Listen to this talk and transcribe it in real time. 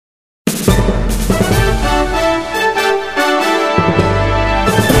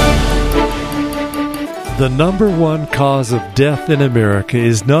The number one cause of death in America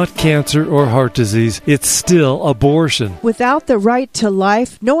is not cancer or heart disease, it's still abortion. Without the right to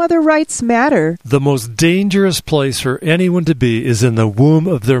life, no other rights matter. The most dangerous place for anyone to be is in the womb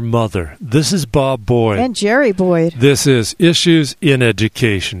of their mother. This is Bob Boyd. And Jerry Boyd. This is Issues in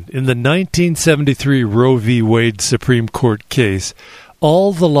Education. In the 1973 Roe v. Wade Supreme Court case,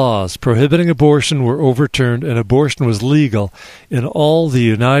 all the laws prohibiting abortion were overturned and abortion was legal in all the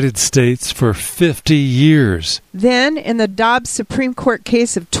United States for 50 years. Then, in the Dobbs Supreme Court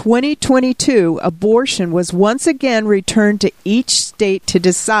case of 2022, abortion was once again returned to each state to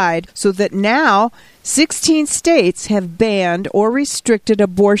decide, so that now 16 states have banned or restricted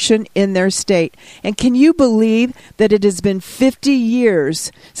abortion in their state. And can you believe that it has been 50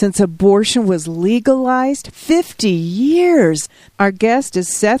 years since abortion was legalized? 50 years! Our guest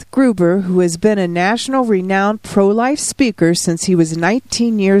is Seth Gruber, who has been a national renowned pro-life speaker since he was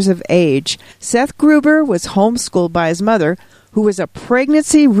 19 years of age. Seth Gruber was homeschooled by his mother, who was a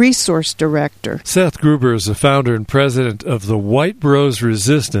pregnancy resource director. Seth Gruber is the founder and president of the White Bros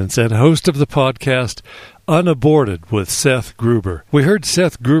Resistance and host of the podcast Unaborted with Seth Gruber. We heard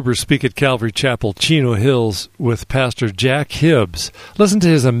Seth Gruber speak at Calvary Chapel, Chino Hills, with Pastor Jack Hibbs. Listen to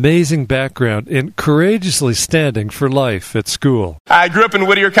his amazing background in courageously standing for life at school. I grew up in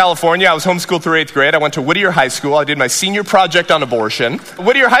Whittier, California. I was homeschooled through 8th grade. I went to Whittier High School. I did my senior project on abortion.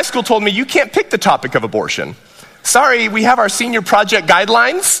 Whittier High School told me, you can't pick the topic of abortion. Sorry, we have our senior project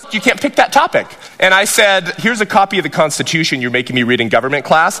guidelines. You can't pick that topic. And I said, here's a copy of the Constitution you're making me read in government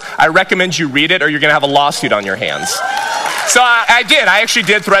class. I recommend you read it or you're going to have a lawsuit on your hands. So I did. I actually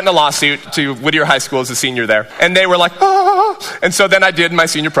did threaten a lawsuit to Whittier High School as a senior there. And they were like, ah. And so then I did my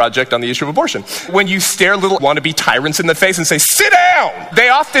senior project on the issue of abortion. When you stare little wannabe tyrants in the face and say, sit down, they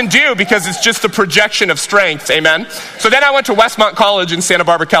often do because it's just a projection of strength. Amen. So then I went to Westmont College in Santa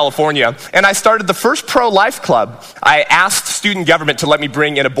Barbara, California, and I started the first pro-life club. I asked student government to let me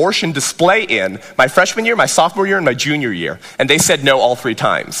bring an abortion display in my freshman year, my sophomore year, and my junior year. And they said no all 3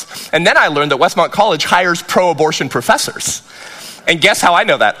 times. And then I learned that Westmont College hires pro-abortion professors. And guess how I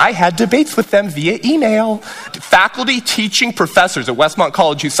know that? I had debates with them via email. Faculty, teaching professors at Westmont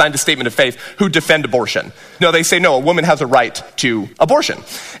College who signed a statement of faith who defend abortion. No, they say, no, a woman has a right to abortion.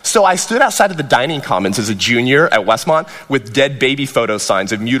 So I stood outside of the dining commons as a junior at Westmont with dead baby photo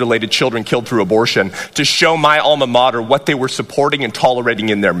signs of mutilated children killed through abortion to show my alma mater what they were supporting and tolerating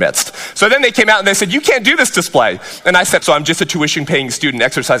in their midst. So then they came out and they said, you can't do this display. And I said, so I'm just a tuition-paying student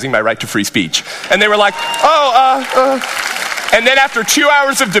exercising my right to free speech. And they were like, And then after 2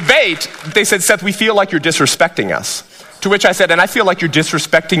 hours of debate, they said, Seth, we feel like you're disrespecting us. To which I said, and I feel like you're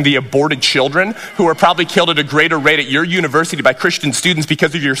disrespecting the aborted children who are probably killed at a greater rate at your university by Christian students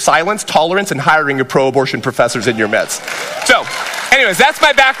because of your silence, tolerance, and hiring of pro-abortion professors in your midst. So, anyways, that's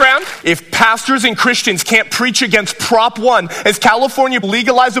my background. If pastors and Christians can't preach against Prop 1 as California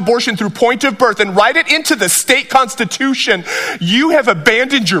legalize abortion through point of birth and write it into the state constitution, you have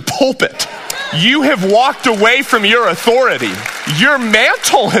abandoned your pulpit. You have walked away from your authority. Your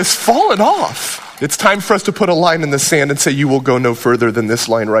mantle has fallen off. It's time for us to put a line in the sand and say, you will go no further than this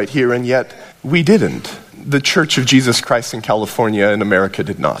line right here, and yet we didn't. The Church of Jesus Christ in California and America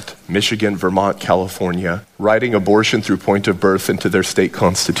did not. Michigan, Vermont, California, writing abortion through point of birth into their state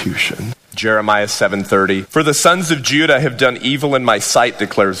constitution. Jeremiah 7:30, for the sons of Judah have done evil in my sight,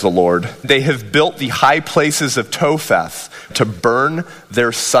 declares the Lord. They have built the high places of Topheth to burn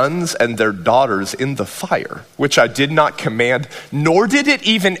their sons and their daughters in the fire, which I did not command, nor did it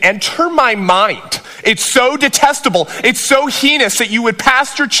even enter my mind. It's so detestable, it's so heinous that you would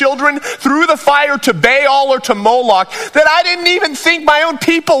pass your children through the fire to Baal or to Moloch that I didn't even think my own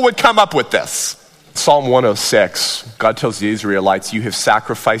people would come up with this. Psalm 106, God tells the Israelites, you have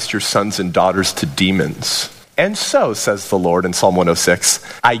sacrificed your sons and daughters to demons. And so, says the Lord in Psalm 106,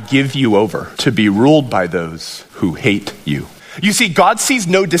 I give you over to be ruled by those who hate you. You see, God sees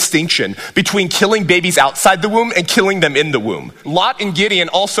no distinction between killing babies outside the womb and killing them in the womb. Lot and Gideon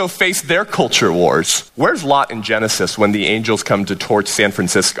also faced their culture wars. Where's Lot in Genesis when the angels come to torch San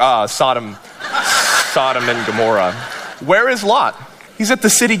Francisco, Sodom and Gomorrah? Where is Lot? He's at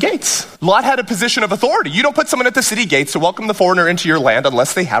the city gates. Lot had a position of authority. You don't put someone at the city gates to welcome the foreigner into your land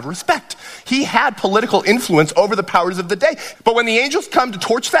unless they have respect. He had political influence over the powers of the day. But when the angels come to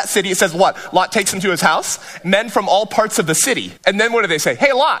torch that city, it says what? Lot takes him to his house, men from all parts of the city. And then what do they say?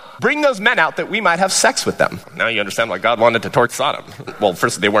 Hey, Lot, bring those men out that we might have sex with them. Now you understand why God wanted to torch Sodom. Well,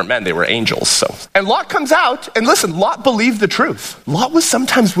 first, they weren't men, they were angels. So, and Lot comes out, and listen, Lot believed the truth. Lot was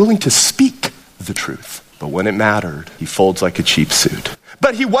sometimes willing to speak the truth. But when it mattered, he folds like a cheap suit.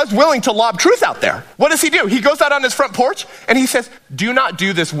 But he was willing to lob truth out there. What does he do? He goes out on his front porch and he says, do not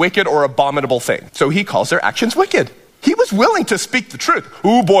do this wicked or abominable thing. So he calls their actions wicked. He was willing to speak the truth.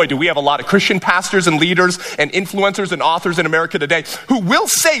 Oh boy, do we have a lot of Christian pastors and leaders and influencers and authors in America today who will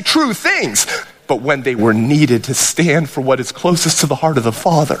say true things. But when they were needed to stand for what is closest to the heart of the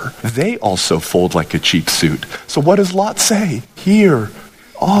Father, they also fold like a cheap suit. So what does Lot say? Here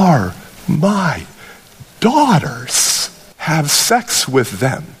are my daughters. Have sex with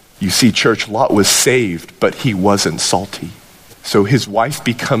them. You see, church, Lot was saved, but he wasn't salty. So his wife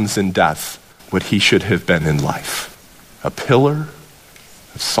becomes in death what he should have been in life. A pillar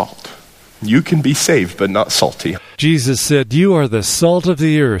of salt. You can be saved, but not salty. Jesus said, "You are the salt of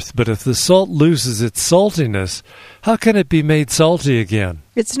the earth, but if the salt loses its saltiness, how can it be made salty again?"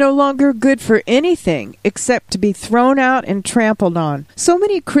 It's no longer good for anything except to be thrown out and trampled on. So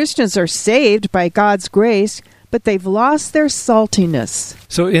many Christians are saved by God's grace, but they've lost their saltiness.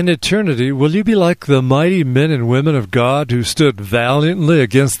 So in eternity, will you be like the mighty men and women of God who stood valiantly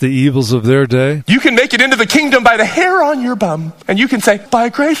against the evils of their day? You can make it into the kingdom by the hair on your bum. And you can say, by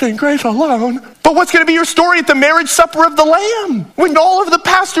grace and grace alone. But what's going to be your story at the marriage supper of the Lamb? When all of the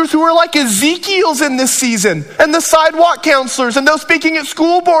pastors who are like Ezekiel's in this season, and the sidewalk counselors, and those speaking at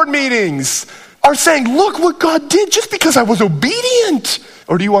school board meetings, are saying, look what God did just because I was obedient.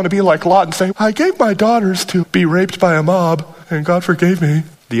 Or do you want to be like Lot and say, I gave my daughters to be raped by a mob, and God forgave me?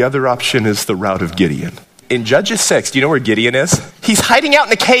 The other option is the route of Gideon. In Judges 6, do you know where Gideon is? He's hiding out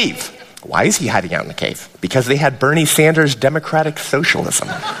in a cave. Why is he hiding out in a cave? Because they had Bernie Sanders' democratic socialism.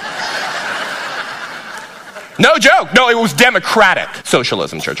 No joke. No, it was democratic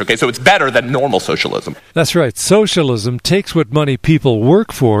socialism, church. Okay, so it's better than normal socialism. That's right. Socialism takes what money people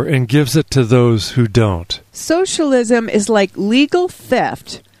work for and gives it to those who don't. Socialism is like legal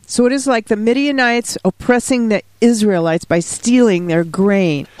theft. So it is like the Midianites oppressing the Israelites by stealing their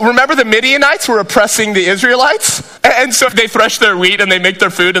grain. Remember the Midianites were oppressing the Israelites? And so they thresh their wheat and they make their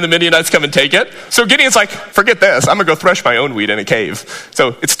food and the Midianites come and take it. So Gideon's like, forget this. I'm going to go thresh my own wheat in a cave.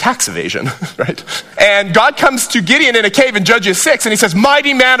 So it's tax evasion, right? And God comes to Gideon in a cave in Judges 6 and he says,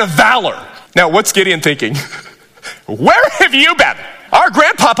 mighty man of valor. Now what's Gideon thinking? Where have you been? Our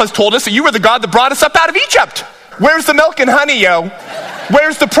grandpapas told us that you were the God that brought us up out of Egypt. Where's the milk and honey, yo?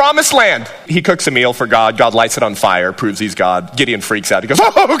 Where's the promised land? He cooks a meal for God. God lights it on fire, proves he's God. Gideon freaks out. He goes,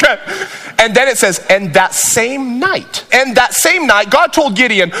 oh, okay. And then it says, and that same night, God told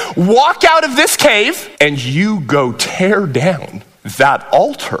Gideon, walk out of this cave and you go tear down that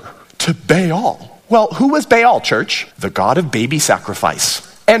altar to Baal. Well, who was Baal, church? The god of baby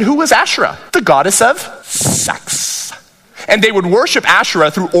sacrifice. And who was Asherah? The goddess of sex. And they would worship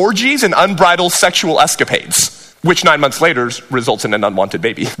Asherah through orgies and unbridled sexual escapades, which 9 months later results in an unwanted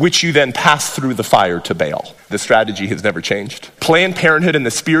baby, which you then pass through the fire to Baal. The strategy has never changed. Planned Parenthood and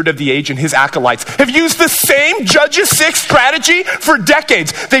the Spirit of the Age and his acolytes have used the same Judges 6 strategy for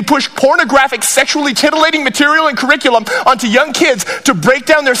decades. They push pornographic, sexually titillating material and curriculum onto young kids to break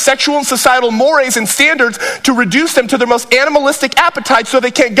down their sexual and societal mores and standards, to reduce them to their most animalistic appetites so they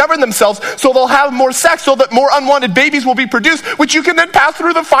can't govern themselves, so they'll have more sex, so that more unwanted babies will be produced, which you can then pass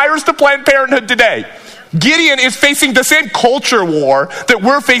through the fires to Planned Parenthood today. Gideon is facing the same culture war that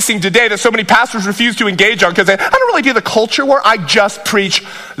we're facing today, that so many pastors refuse to engage on because I don't really do the culture war, I just preach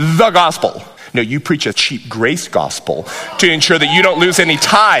the gospel. No, you preach a cheap grace gospel to ensure that you don't lose any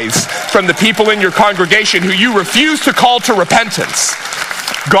tithes from the people in your congregation who you refuse to call to repentance.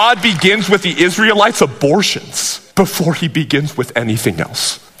 God begins with the Israelites' abortions before he begins with anything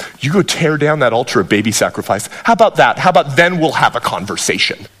else. You go tear down that altar of baby sacrifice. How about that? How about then we'll have a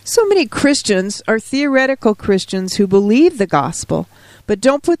conversation? So many Christians are theoretical Christians who believe the gospel, but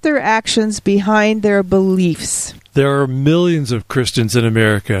don't put their actions behind their beliefs. There are millions of Christians in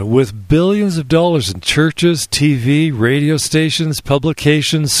America with billions of dollars in churches, TV, radio stations,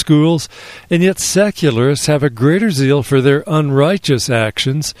 publications, schools, and yet secularists have a greater zeal for their unrighteous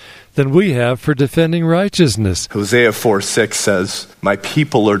actions than we have for defending righteousness. Hosea 4:6 says, my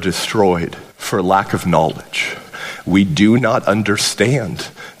people are destroyed for lack of knowledge. We do not understand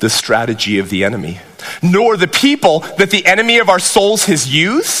the strategy of the enemy, nor the people that the enemy of our souls has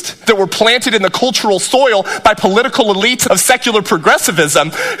used, that were planted in the cultural soil by political elites of secular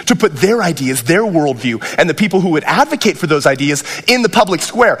progressivism to put their ideas, their worldview, and the people who would advocate for those ideas in the public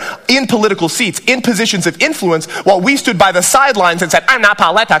square, in political seats, in positions of influence, while we stood by the sidelines and said, I'm not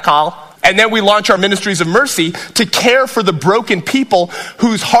political. And then we launch our ministries of mercy to care for the broken people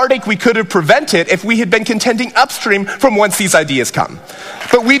whose heartache we could have prevented if we had been contending upstream from whence these ideas come.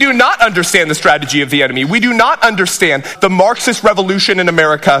 But we do not understand the strategy of the enemy. We do not understand the Marxist revolution in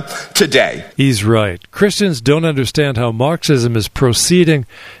America today. He's right. Christians don't understand how Marxism is proceeding,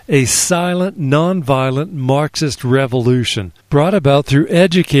 a silent, nonviolent Marxist revolution brought about through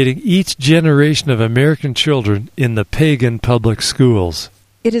educating each generation of American children in the pagan public schools.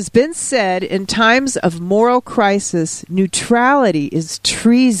 It has been said, in times of moral crisis, neutrality is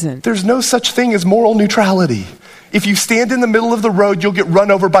treason. There's no such thing as moral neutrality. If you stand in the middle of the road, you'll get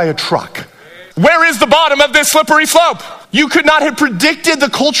run over by a truck. Where is the bottom of this slippery slope? You could not have predicted the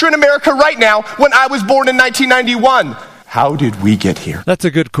culture in America right now when I was born in 1991. How did we get here? That's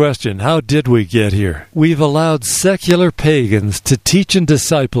a good question. How did we get here? We've allowed secular pagans to teach and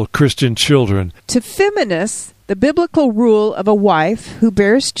disciple Christian children. To feminists, the biblical rule of a wife who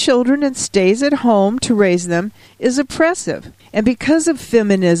bears children and stays at home to raise them is oppressive. And because of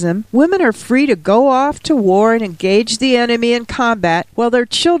feminism, women are free to go off to war and engage the enemy in combat while their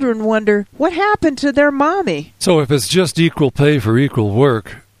children wonder, what happened to their mommy? So if it's just equal pay for equal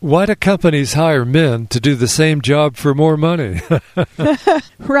work, why do companies hire men to do the same job for more money?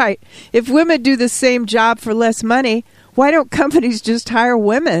 Right. If women do the same job for less money, why don't companies just hire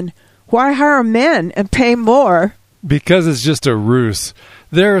women? Why hire men and pay more? Because it's just a ruse.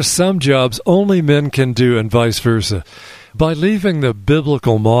 There are some jobs only men can do and vice versa. By leaving the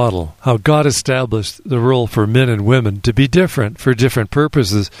biblical model, how God established the role for men and women to be different for different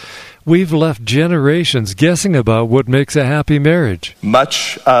purposes, we've left generations guessing about what makes a happy marriage.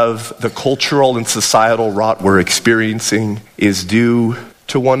 Much of the cultural and societal rot we're experiencing is due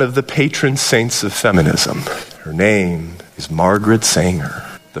to one of the patron saints of feminism. Her name is Margaret Sanger,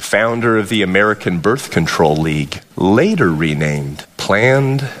 the founder of the American Birth Control League, later renamed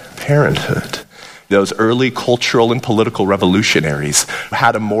Planned Parenthood. Those early cultural and political revolutionaries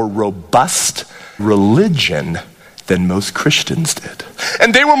had a more robust religion than most Christians did.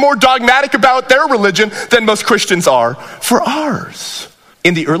 And they were more dogmatic about their religion than most Christians are for ours.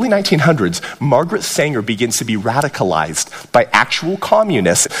 In the early 1900s, Margaret Sanger begins to be radicalized by actual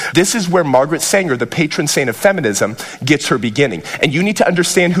communists. This is where Margaret Sanger, the patron saint of feminism, gets her beginning. And you need to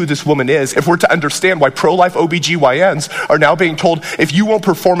understand who this woman is if we're to understand why pro-life OBGYNs are now being told, if you won't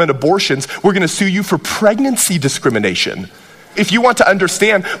perform in abortions, we're going to sue you for pregnancy discrimination. If you want to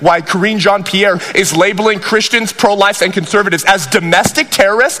understand why Karine Jean-Pierre is labeling Christians, pro-life, and conservatives as domestic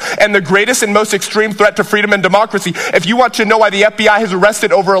terrorists and the greatest and most extreme threat to freedom and democracy, if you want to know why the FBI has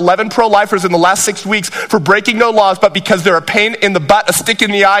arrested over 11 pro-lifers in the last 6 weeks for breaking no laws, but because they're a pain in the butt, a stick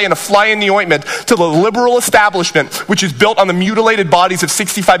in the eye, and a fly in the ointment to the liberal establishment, which is built on the mutilated bodies of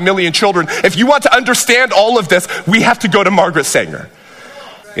 65 million children, if you want to understand all of this, we have to go to Margaret Sanger.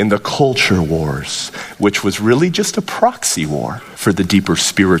 In the culture wars, which was really just a proxy war for the deeper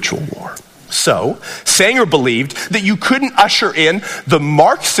spiritual war. So, Sanger believed that you couldn't usher in the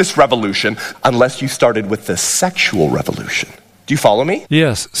Marxist revolution unless you started with the sexual revolution. Do you follow me?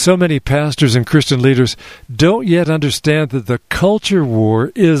 Yes, so many pastors and Christian leaders don't yet understand that the culture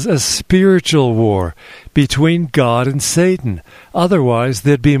war is a spiritual war between God and Satan. Otherwise,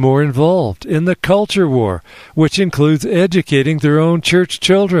 they'd be more involved in the culture war, which includes educating their own church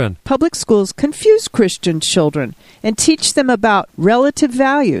children. Public schools confuse Christian children and teach them about relative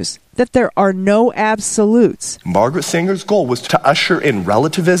values, that there are no absolutes. Margaret Sanger's goal was to usher in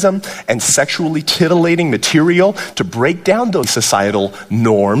relativism and sexually titillating material to break down those societal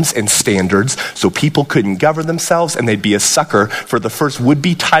norms and standards so people couldn't govern themselves and they'd be a sucker for the first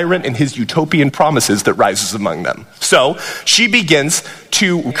would-be tyrant and his utopian promises that rises among them. So she begins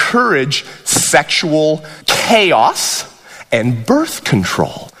to encourage sexual chaos and birth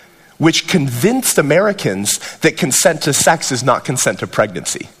control, which convinced Americans that consent to sex is not consent to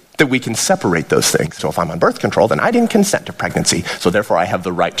pregnancy. That we can separate those things. So if I'm on birth control, then I didn't consent to pregnancy. So therefore I have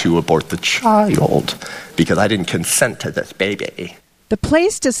the right to abort the child because I didn't consent to this baby. The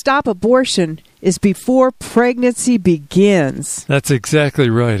place to stop abortion is before pregnancy begins. That's exactly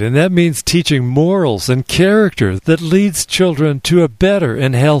right. And that means teaching morals and character that leads children to a better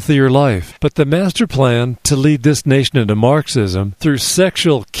and healthier life. But the master plan to lead this nation into Marxism through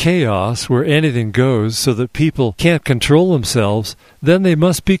sexual chaos where anything goes so that people can't control themselves, then they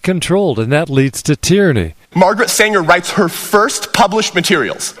must be controlled, and that leads to tyranny. Margaret Sanger writes her first published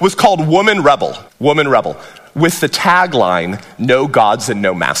materials was called Woman Rebel, with the tagline, no gods and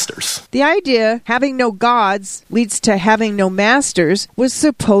no masters. The idea, having no gods leads to having no masters, was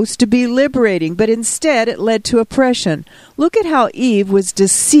supposed to be liberating, but instead it led to oppression. Look at how Eve was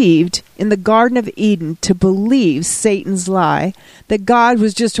deceived in the Garden of Eden to believe Satan's lie, that God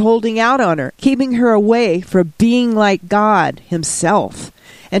was just holding out on her, keeping her away from being like God himself,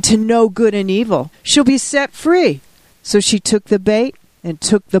 and to know good and evil. She'll be set free. So she took the bait and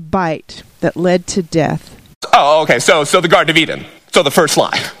took the bite that led to death. Oh, okay, so the Garden of Eden. So the first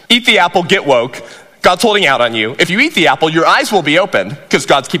lie. Eat the apple, get woke. God's holding out on you. If you eat the apple, your eyes will be open, because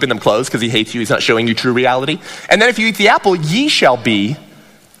God's keeping them closed, because he hates you. He's not showing you true reality. And then if you eat the apple, ye shall be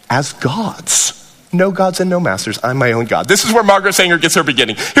as gods. No gods and no masters. I'm my own God. This is where Margaret Sanger gets her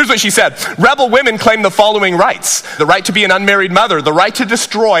beginning. Here's what she said. Rebel women claim the following rights. The right to be an unmarried mother, the right to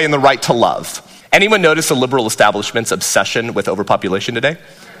destroy, and the right to love. Anyone notice the liberal establishment's obsession with overpopulation today?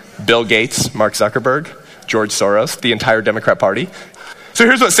 Bill Gates, Mark Zuckerberg, George Soros, the entire Democrat Party. So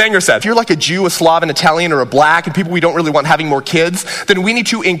here's what Sanger said. If you're like a Jew, a Slav, an Italian, or a black, and people we don't really want having more kids, then we need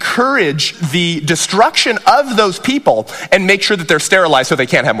to encourage the destruction of those people and make sure that they're sterilized so they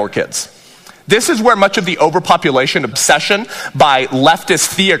can't have more kids. This is where much of the overpopulation obsession by leftist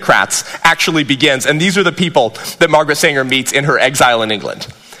theocrats actually begins. And these are the people that Margaret Sanger meets in her exile in England.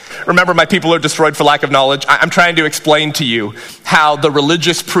 Remember, my people are destroyed for lack of knowledge. I'm trying to explain to you how the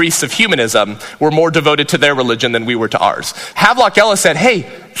religious priests of humanism were more devoted to their religion than we were to ours. Havelock Ellis said, hey,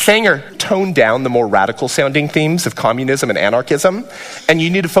 Sanger, tone down the more radical sounding themes of communism and anarchism, and you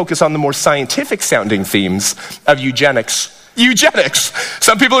need to focus on the more scientific sounding themes of eugenics. Eugenics.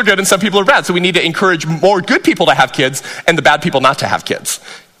 Some people are good and some people are bad, so we need to encourage more good people to have kids and the bad people not to have kids.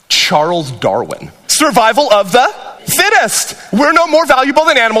 Charles Darwin. Survival of the fittest. We're no more valuable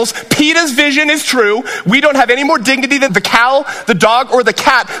than animals. PETA's vision is true. We don't have any more dignity than the cow, the dog, or the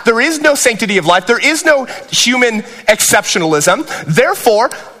cat. There is no sanctity of life. There is no human exceptionalism. Therefore,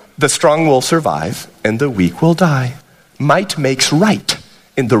 the strong will survive and the weak will die. Might makes right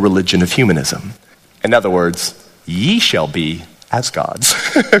in the religion of humanism. In other words, ye shall be as gods.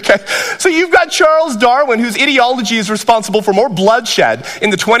 Okay? So you've got Charles Darwin, whose ideology is responsible for more bloodshed in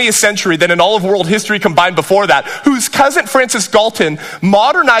the 20th century than in all of world history combined before that, whose cousin Francis Galton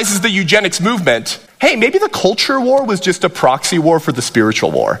modernizes the eugenics movement. Hey, maybe the culture war was just a proxy war for the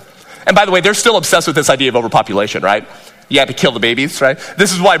spiritual war. And by the way, they're still obsessed with this idea of overpopulation, right? You had to kill the babies, right?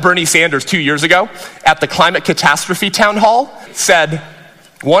 This is why Bernie Sanders 2 years ago at the climate catastrophe town hall said,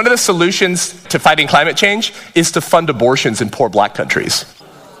 one of the solutions to fighting climate change is to fund abortions in poor black countries.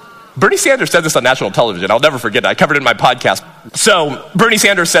 Bernie Sanders said this on national television. I'll never forget it. I covered it in my podcast. So Bernie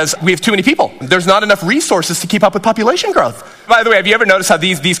Sanders says, we have too many people. There's not enough resources to keep up with population growth. By the way, have you ever noticed how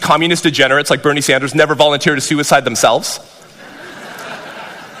these communist degenerates like Bernie Sanders never volunteer to suicide themselves?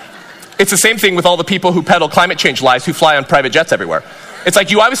 It's the same thing with all the people who peddle climate change lies who fly on private jets everywhere. It's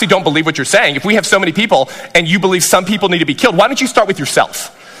like, you obviously don't believe what you're saying. If we have so many people and you believe some people need to be killed, why don't you start with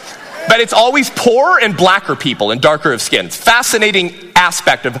yourself? But it's always poorer and blacker people and darker of skin. It's a fascinating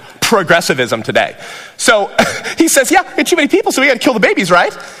aspect of progressivism today. So he says, yeah, we have too many people, so we got to kill the babies,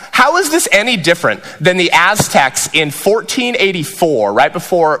 right? How is this any different than the Aztecs in 1484, right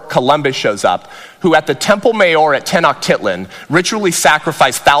before Columbus shows up, who at the Temple Mayor at Tenochtitlan ritually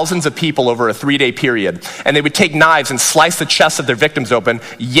sacrificed thousands of people over a 3-day period. And they would take knives and slice the chests of their victims open,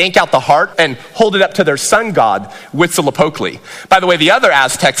 yank out the heart, and hold it up to their sun god, Huitzilopochtli. By the way, the other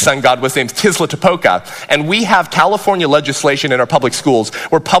Aztec sun god was named Tezcatlipoca. And we have California legislation in our public schools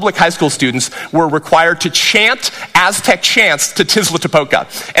where public high school students were required to chant Aztec chants to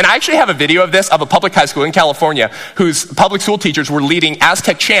Tezcatlipoca. And I actually have a video of this, of a public high school in California whose public school teachers were leading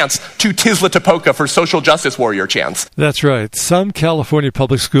Aztec chants to Tezcatlipoca for social justice warrior chants. That's right. Some California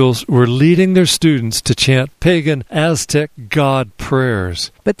public schools were leading their students to chant pagan Aztec god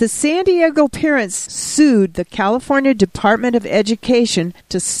prayers. But the San Diego parents sued the California Department of Education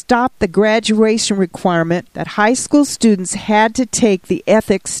to stop the graduation requirement that high school students had to take the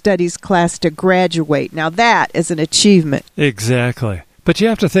ethics studies class to graduate. Now that is an achievement. Exactly. But you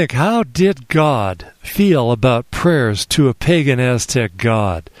have to think, how did God feel about prayers to a pagan Aztec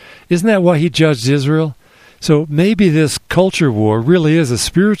god? Isn't that why he judged Israel? So maybe this culture war really is a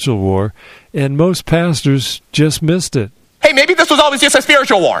spiritual war, and most pastors just missed it. Hey, maybe this was always just a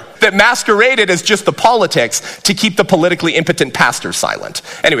spiritual war that masqueraded as just the politics to keep the politically impotent pastors silent.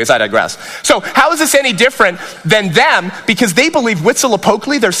 Anyways, I digress. So how is this any different than them? Because they believe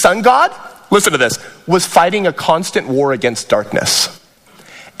Huitzilopochtli, their sun god, listen to this, was fighting a constant war against darkness.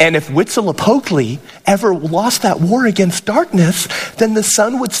 And if Huitzilopochtli ever lost that war against darkness, then the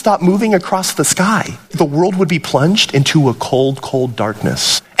sun would stop moving across the sky. The world would be plunged into a cold, cold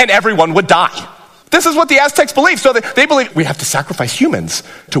darkness, and everyone would die. This is what the Aztecs believe. So they believe we have to sacrifice humans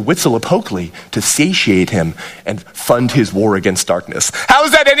to Huitzilopochtli to satiate him and fund his war against darkness. How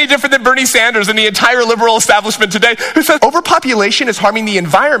is that any different than Bernie Sanders and the entire liberal establishment today, who says overpopulation is harming the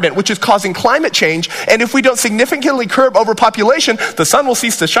environment, which is causing climate change, and if we don't significantly curb overpopulation, the sun will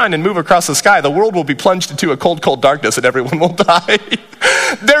cease to shine and move across the sky. The world will be plunged into a cold, cold darkness and everyone will die.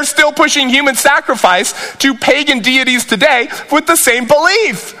 They're still pushing human sacrifice to pagan deities today with the same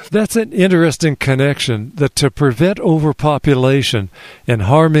belief. That's an interesting connection, that to prevent overpopulation and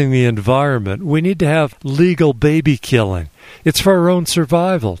harming the environment, we need to have legal baby killing. It's for our own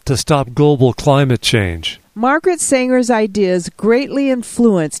survival to stop global climate change. Margaret Sanger's ideas greatly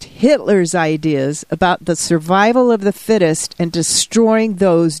influenced Hitler's ideas about the survival of the fittest and destroying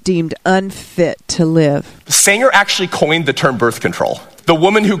those deemed unfit to live. Sanger actually coined the term birth control. The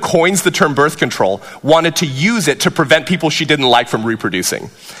woman who coins the term birth control wanted to use it to prevent people she didn't like from reproducing.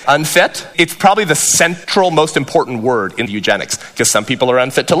 Unfit, it's probably the central, most important word in eugenics, because some people are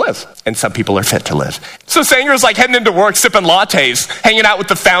unfit to live, and some people are fit to live. So Sanger's like heading into work, sipping lattes, hanging out with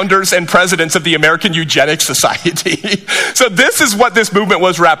the founders and presidents of the American Eugenics Society. So this is what this movement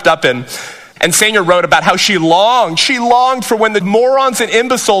was wrapped up in. And Sanger wrote about how she longed for when the morons and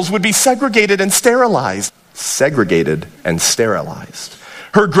imbeciles would be segregated and sterilized. Segregated and sterilized.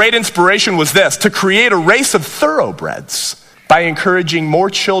 Her great inspiration was this: to create a race of thoroughbreds by encouraging more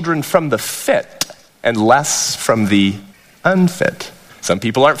children from the fit and less from the unfit. Some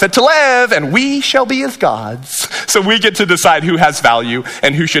people aren't fit to live, and we shall be as gods. So we get to decide who has value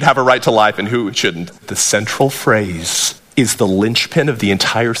and who should have a right to life and who shouldn't. The central phrase is the linchpin of the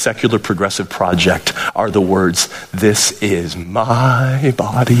entire secular progressive project, are the words, "This is my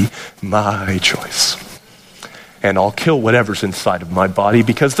body, my choice. And I'll kill whatever's inside of my body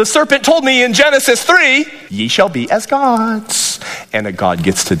because the serpent told me in Genesis 3, ye shall be as gods." And a God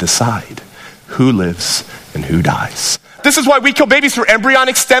gets to decide who lives and who dies. This is why we kill babies through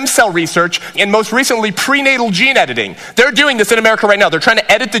embryonic stem cell research and most recently prenatal gene editing. They're doing this in America right now. They're trying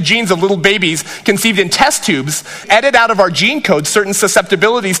to edit the genes of little babies conceived in test tubes, edit out of our gene code certain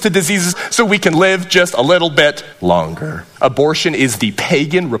susceptibilities to diseases so we can live just a little bit longer. Abortion is the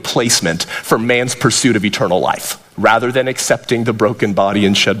pagan replacement for man's pursuit of eternal life. Rather than accepting the broken body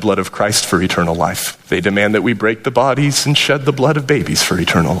and shed blood of Christ for eternal life, they demand that we break the bodies and shed the blood of babies for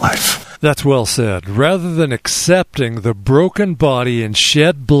eternal life. That's well said. Rather than accepting the broken body and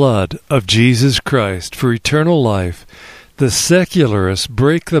shed blood of Jesus Christ for eternal life, the secularists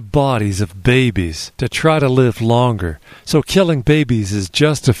break the bodies of babies to try to live longer. So killing babies is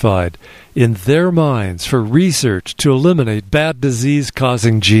justified in their minds for research to eliminate bad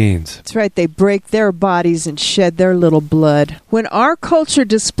disease-causing genes. That's right. They break their bodies and shed their little blood. When our culture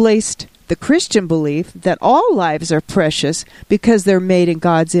displaced the Christian belief that all lives are precious because they're made in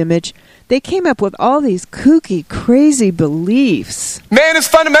God's image, they came up with all these kooky, crazy beliefs. Man is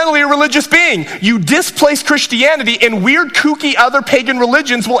fundamentally a religious being. You displace Christianity and weird, kooky other pagan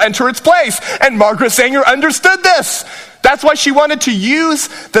religions will enter its place. And Margaret Sanger understood this. That's why she wanted to use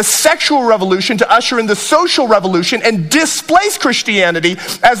the sexual revolution to usher in the social revolution and displace Christianity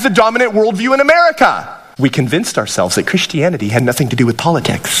as the dominant worldview in America. We convinced ourselves that Christianity had nothing to do with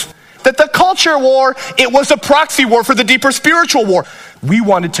politics. That the culture war, it was a proxy war for the deeper spiritual war. We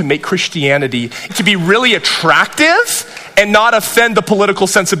wanted to make Christianity to be really attractive and not offend the political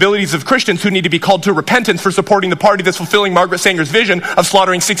sensibilities of Christians who need to be called to repentance for supporting the party that's fulfilling Margaret Sanger's vision of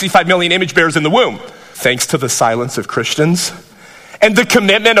slaughtering 65 million image bearers in the womb. Thanks to the silence of Christians and the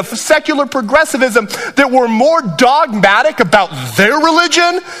commitment of secular progressivism that were more dogmatic about their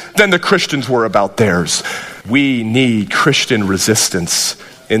religion than the Christians were about theirs. We need Christian resistance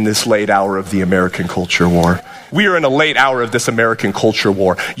in this late hour of the American culture war. We are in a late hour of this American culture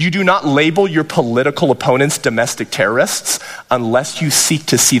war. You do not label your political opponents domestic terrorists unless you seek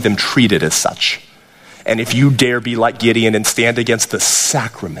to see them treated as such. And if you dare be like Gideon and stand against the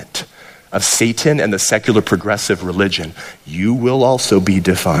sacrament of Satan and the secular progressive religion, you will also be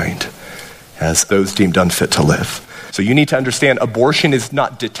defined as those deemed unfit to live. So you need to understand abortion is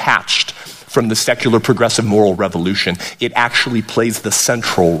not detached from the secular progressive moral revolution. It actually plays the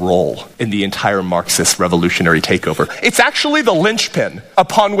central role in the entire Marxist revolutionary takeover. It's actually the linchpin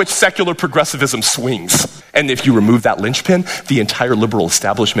upon which secular progressivism swings. And if you remove that linchpin, the entire liberal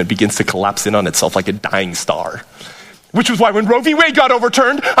establishment begins to collapse in on itself like a dying star. Which was why when Roe v. Wade got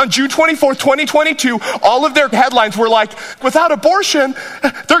overturned on June 24th, 2022, all of their headlines were like, without abortion,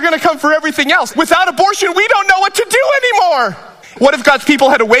 they're going to come for everything else. Without abortion, we don't know what to do anymore. What if God's people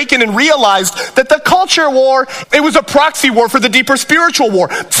had awakened and realized that the culture war, it was a proxy war for the deeper spiritual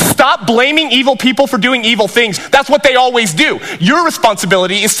war? Stop blaming evil people for doing evil things. That's what they always do. Your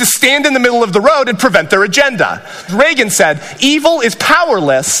responsibility is to stand in the middle of the road and prevent their agenda. Reagan said, evil is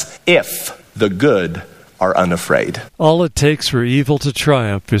powerless if the good are unafraid. All it takes for evil to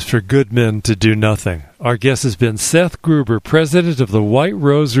triumph is for good men to do nothing. Our guest has been Seth Gruber, president of the White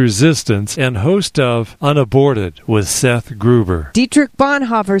Rose Resistance and host of Unaborted with Seth Gruber. Dietrich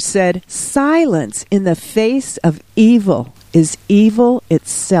Bonhoeffer said, silence in the face of evil is evil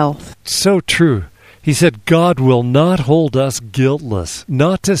itself. So true. He said, God will not hold us guiltless.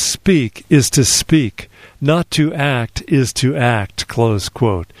 Not to speak is to speak. Not to act is to act, close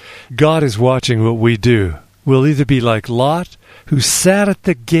quote. God is watching what we do. We'll either be like Lot, who sat at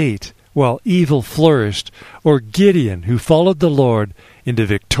the gate while evil flourished, or Gideon, who followed the Lord into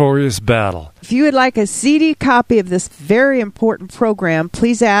victorious battle. If you would like a CD copy of this very important program,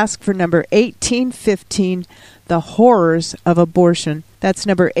 please ask for number 1815, The Horrors of Abortion. That's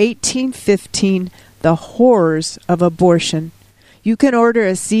number 1815, The Horrors of Abortion. You can order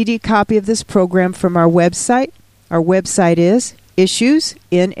a CD copy of this program from our website. Our website is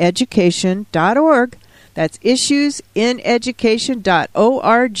issuesineducation.org. That's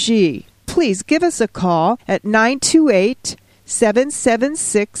issuesineducation.org. Please give us a call at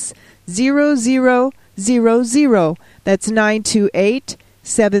 928-776-0000. That's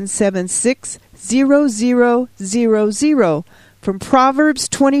 928-776-0000. From Proverbs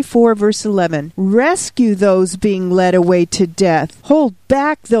 24, verse 11, rescue those being led away to death. Hold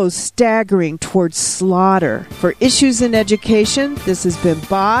back those staggering towards slaughter. For Issues in Education, this has been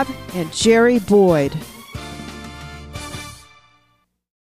Bob and Jerry Boyd.